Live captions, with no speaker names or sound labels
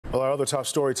Well, our other top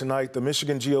story tonight, the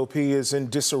Michigan GOP is in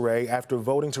disarray after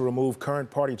voting to remove current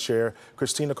party chair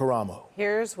Kristina Karamo.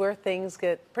 Here's where things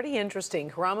get pretty interesting.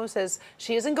 Karamo says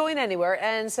she isn't going anywhere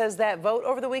and says that vote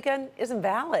over the weekend isn't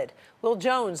valid. Will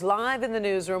Jones, live in the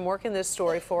newsroom, working this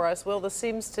story for us. Will, this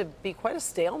seems to be quite a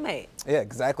stalemate. Yeah,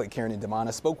 exactly. Karen and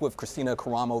Damana spoke with Kristina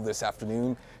Karamo this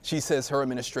afternoon. She says her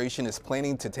administration is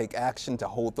planning to take action to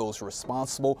hold those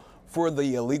responsible for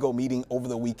the illegal meeting over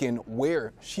the weekend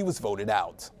where she was voted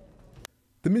out.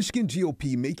 The Michigan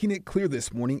GOP making it clear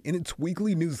this morning in its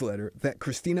weekly newsletter that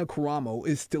Kristina Karamo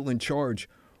is still in charge.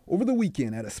 Over the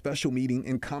weekend at a special meeting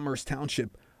in Commerce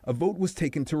Township, a vote was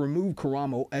taken to remove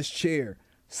Karamo as chair,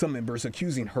 some members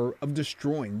accusing her of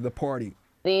destroying the party.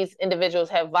 These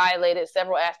individuals have violated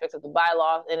several aspects of the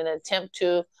bylaws in an attempt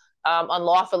to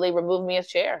unlawfully remove me as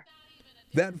chair.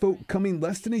 That vote coming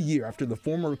less than a year after the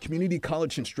former community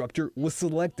college instructor was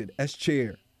selected as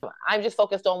chair. I'm just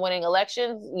focused on winning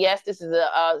elections. Yes, this is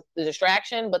a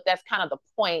distraction, but that's kind of the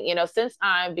point. You know, since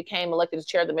I became elected as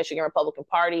chair of the Michigan Republican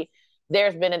Party,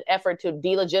 there's been an effort to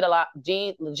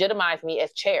delegitimize me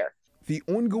as chair. The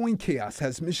ongoing chaos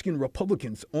has Michigan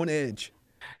Republicans on edge.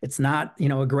 It's not,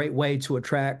 a great way to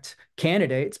attract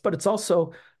candidates, but it's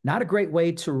also not a great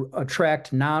way to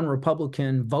attract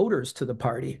non-Republican voters to the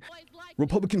party.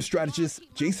 Republican strategist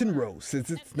Jason Rose says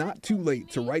it's not too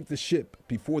late to right the ship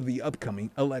before the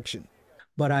upcoming election.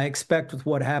 But I expect with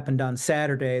what happened on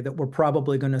Saturday that we're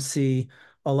probably going to see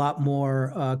a lot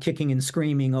more kicking and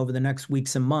screaming over the next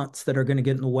weeks and months that are going to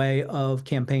get in the way of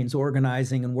campaigns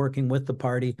organizing and working with the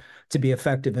party to be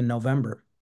effective in November.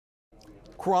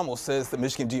 Karamo says the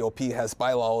Michigan GOP has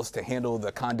bylaws to handle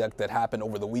the conduct that happened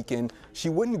over the weekend. She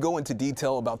wouldn't go into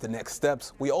detail about the next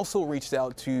steps. We also reached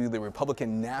out to the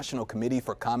Republican National Committee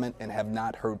for comment and have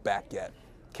not heard back yet.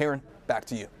 Karen, back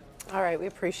to you. All right, we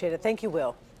appreciate it. Thank you,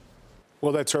 Will.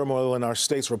 Well, that turmoil in our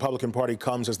state's Republican Party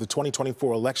comes as the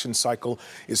 2024 election cycle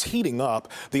is heating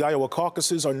up. The Iowa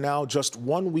caucuses are now just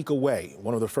 1 week away,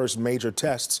 one of the first major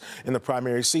tests in the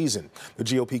primary season. The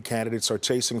GOP candidates are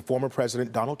chasing former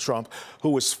President Donald Trump,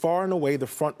 who is far and away the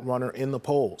front runner in the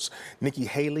polls. Nikki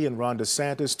Haley and Ron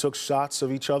DeSantis took shots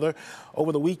of each other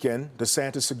over the weekend.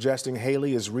 DeSantis suggesting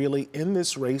Haley is really in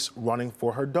this race running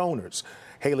for her donors.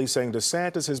 Haley saying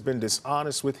DeSantis has been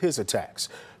dishonest with his attacks.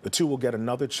 The two will get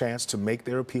another chance to make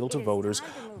their appeal to voters.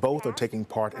 Both are taking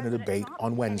part in a debate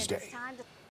on Wednesday.